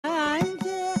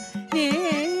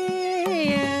Anjaneya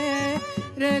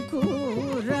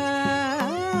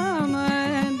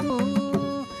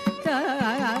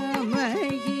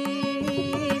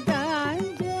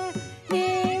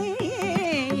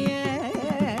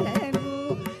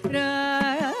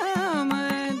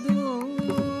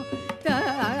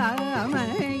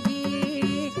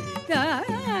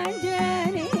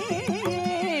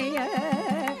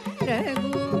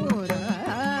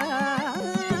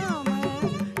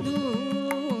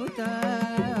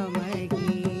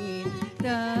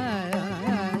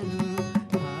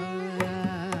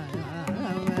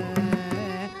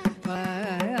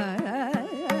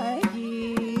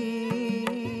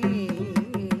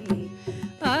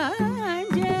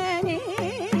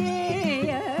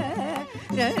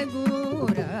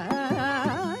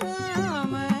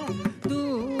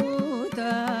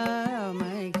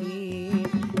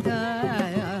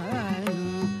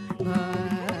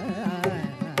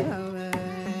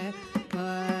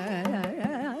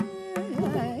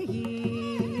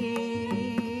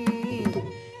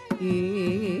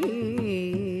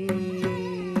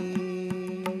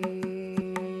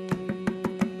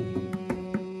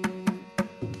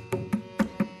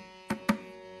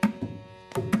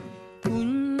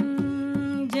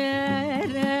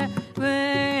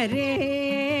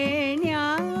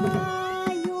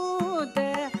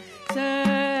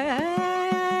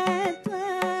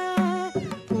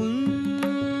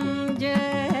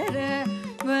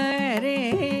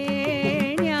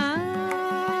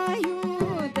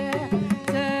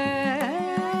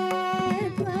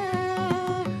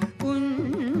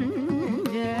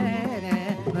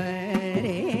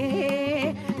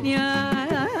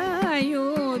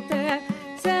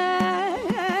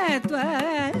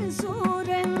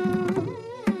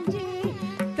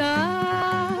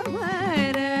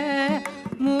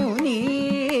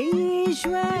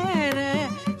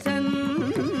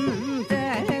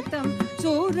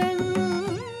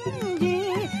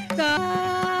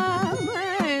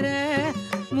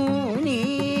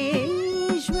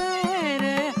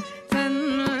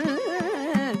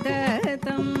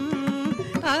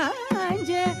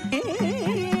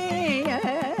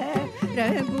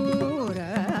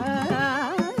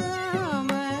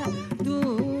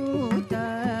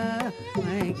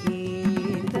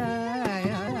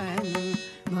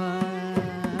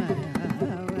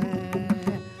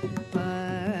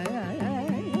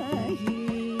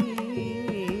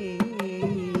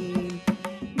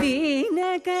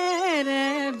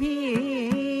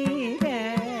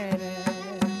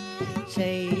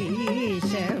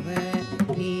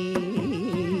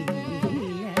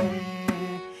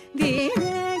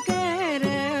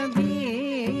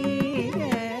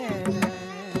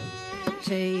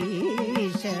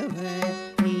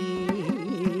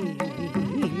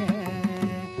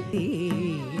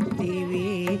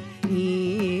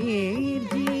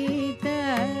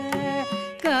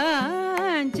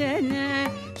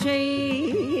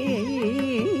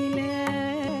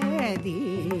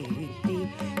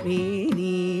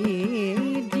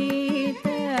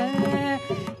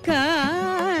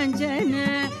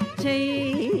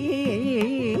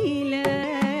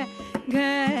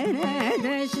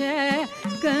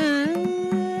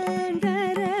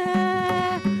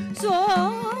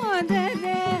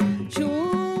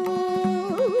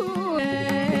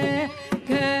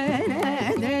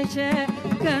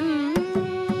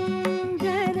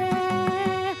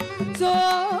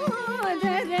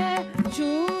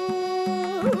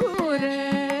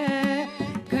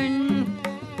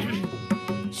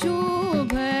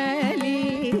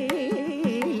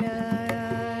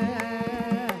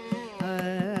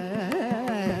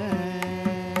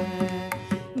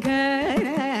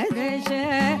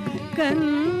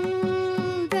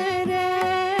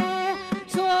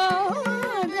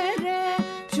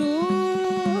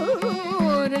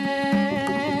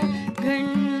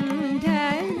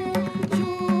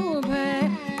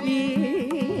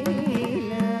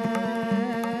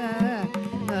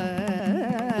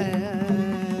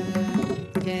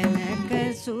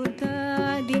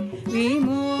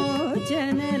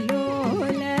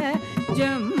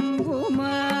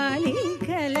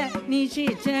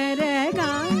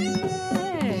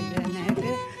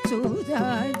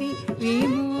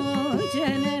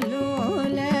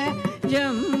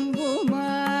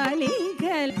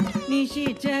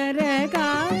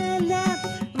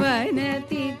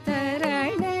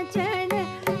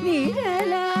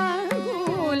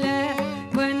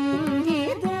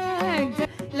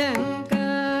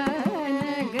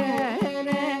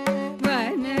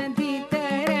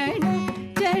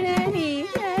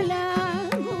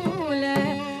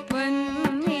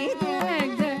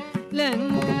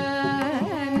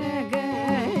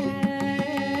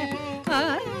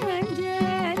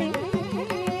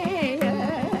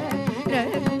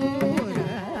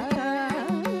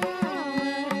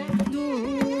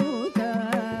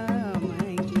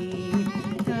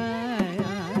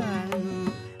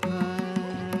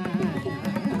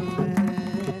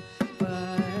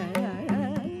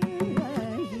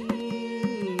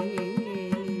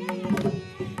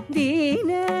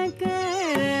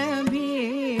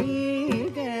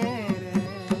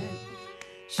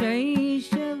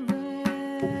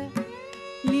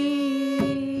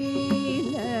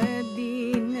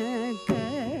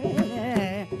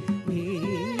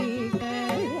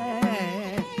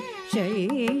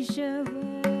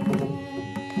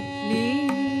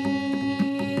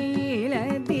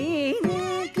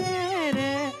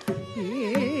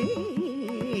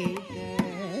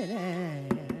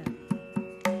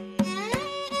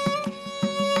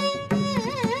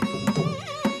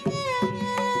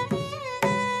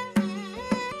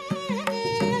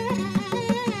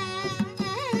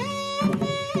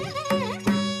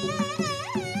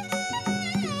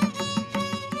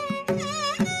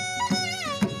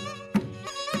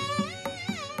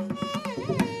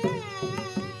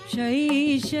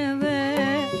शैशव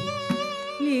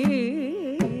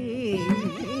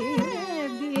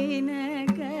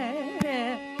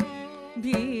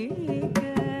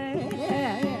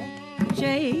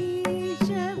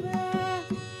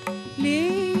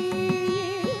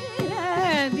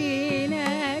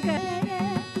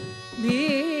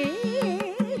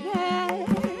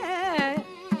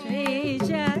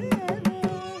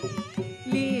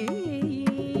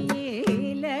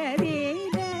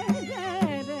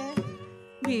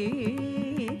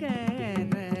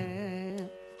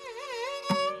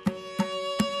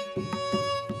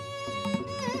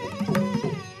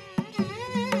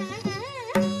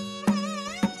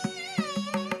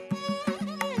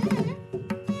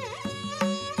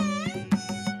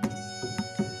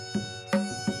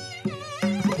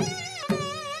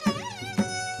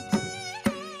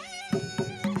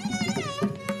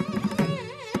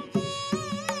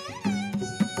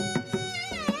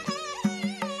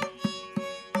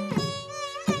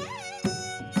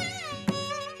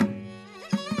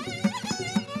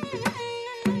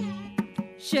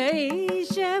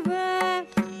शैशव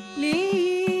Dinkar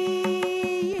भीकर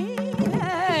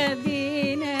शैशव लीला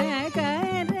दिनकर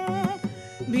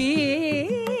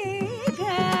भीकर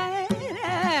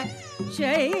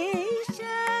शैशव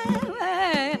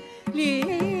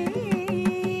लीला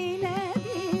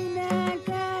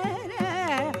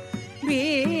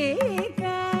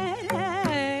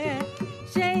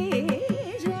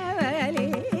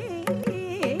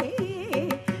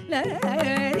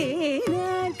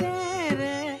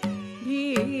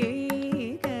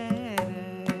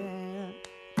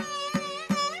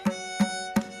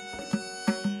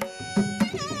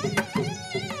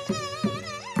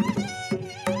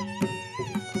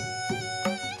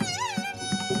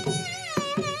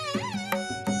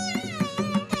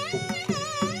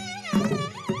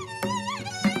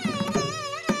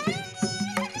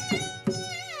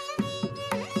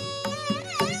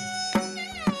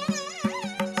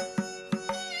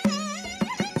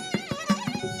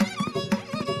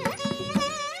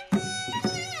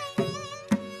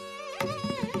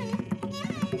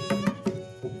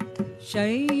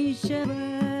शैशव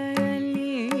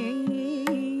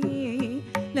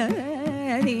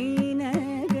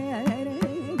लहरीनगर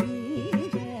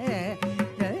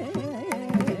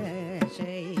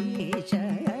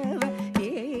शैशव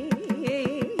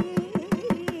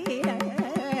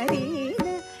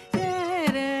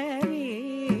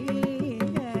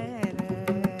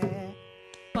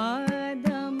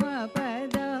पदम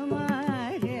पदम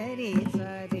हरि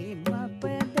सरि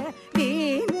पद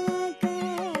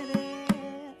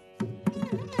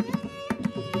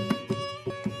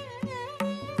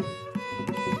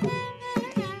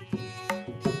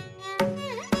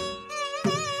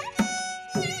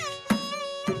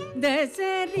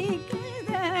दसरि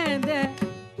कद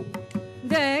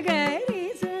दगरि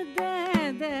सद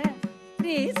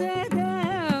रि सद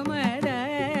मद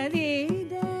रि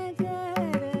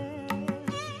दगर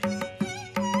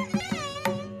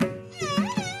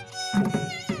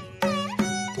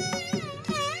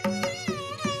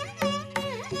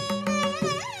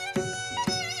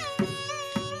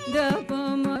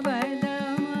दपम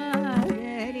बदम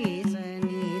गरि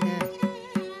सनि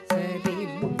सरि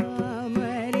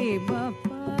मरि बप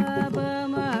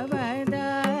म बद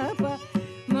प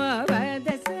म बद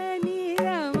सनि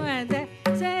मद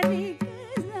सरि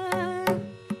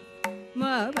म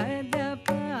बद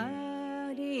प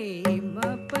रि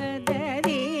म पद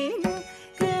रि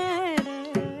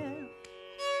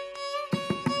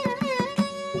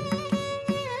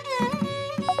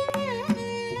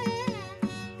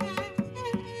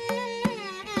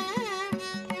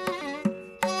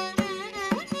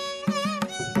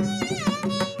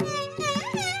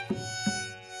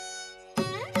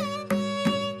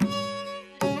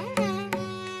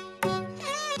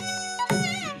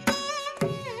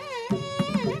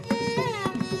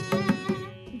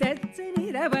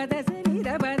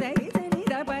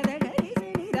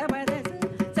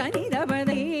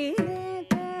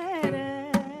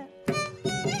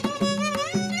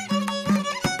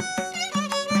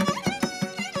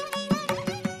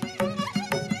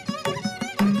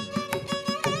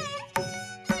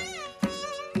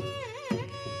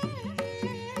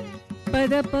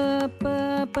पद प प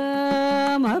प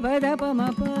म पद प म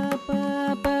प प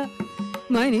प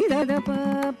मनि दद प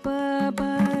प प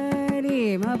रि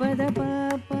म पद प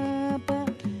प प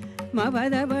म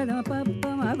पद पद प प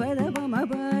म पद प म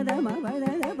पद म पद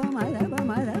द प म द प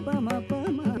म द प म प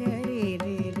म रि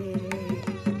रि रि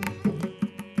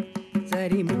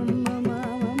सरि म म म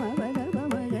म पद प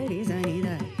म गरि सनि द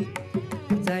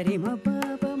सरि म प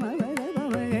प म पद प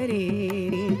म गरि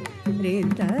रि रि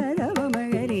द द प म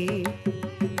गरि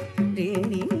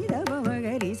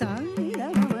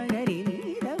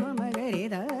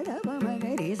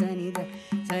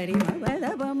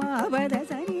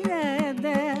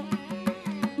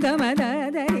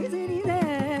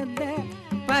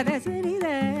சரி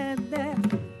த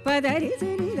பதரி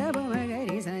சரி த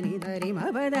பமகரி சனி தரி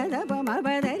மபத பம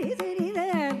பதரி சரி த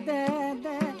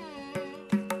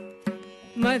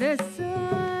மத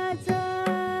சாரி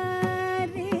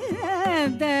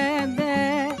த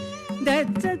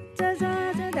தசரி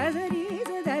தசரி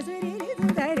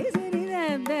தரி சரி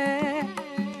த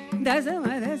தச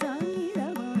மத சாமி த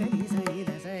பமகரி சனி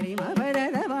தசரி மபத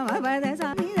பம பத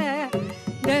சாமி த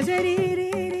தசரி ரி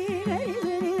ரி கரி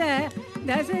சரி த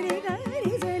தசரி கரி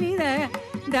சரி த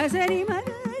தசரி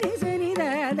மகரி சரி த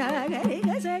கரி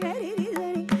கசகரி ரி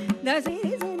சரி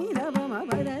தசரி சனி த பம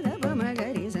பத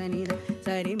பமகரி சனி த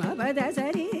சரி மபத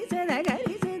சரி சத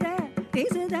கரி சத ரி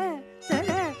சத சத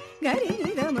கரி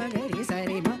ரி த மகரி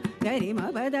சரி ம கரி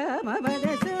மபத மபத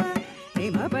ச ரி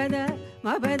மபத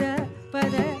மபத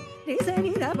பத ரி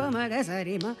சனி த பமக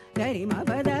சரி ம கரி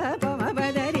மபத பம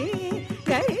பத ரி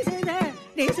கரி சத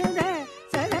ரி சத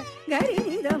சத கரி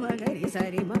ரி த மகரி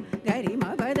சரி ம கரி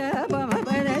மபத பம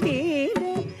பத ரி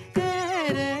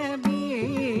கரபி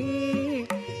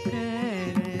கர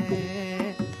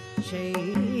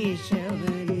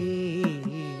சைஷவனி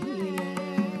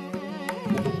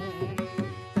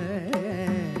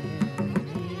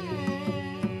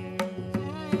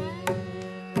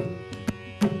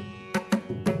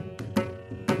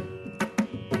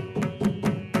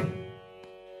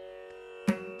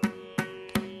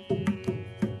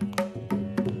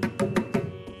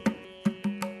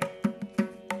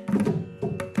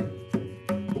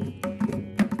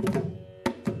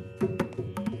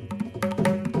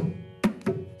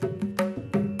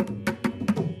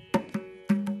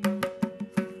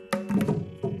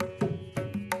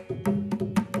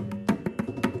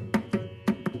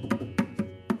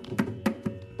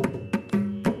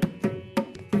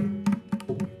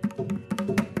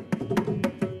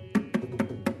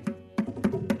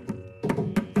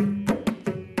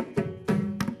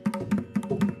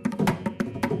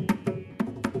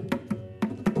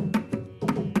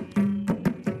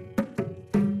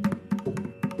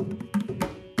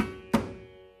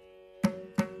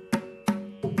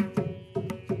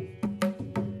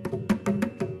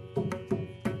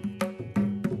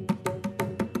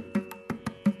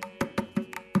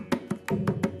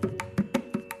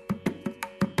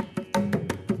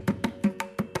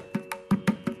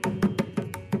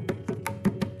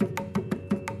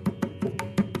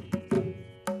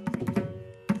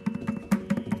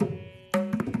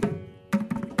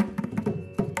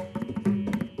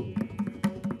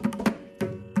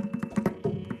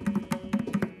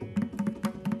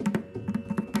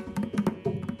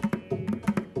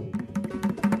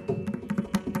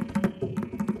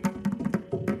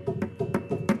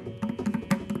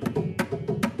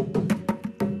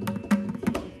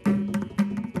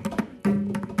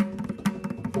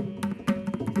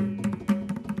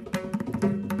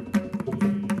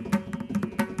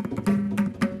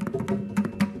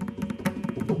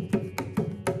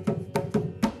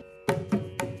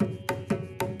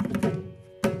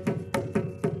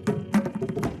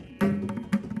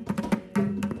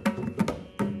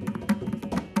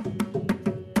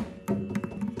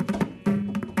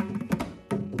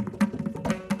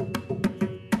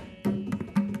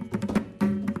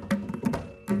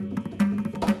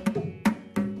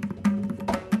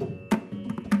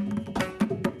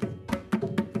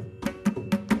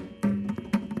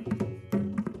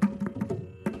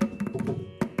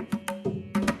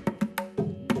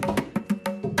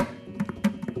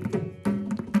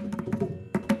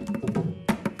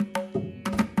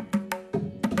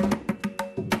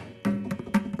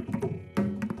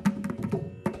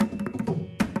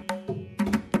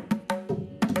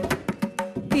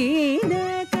தி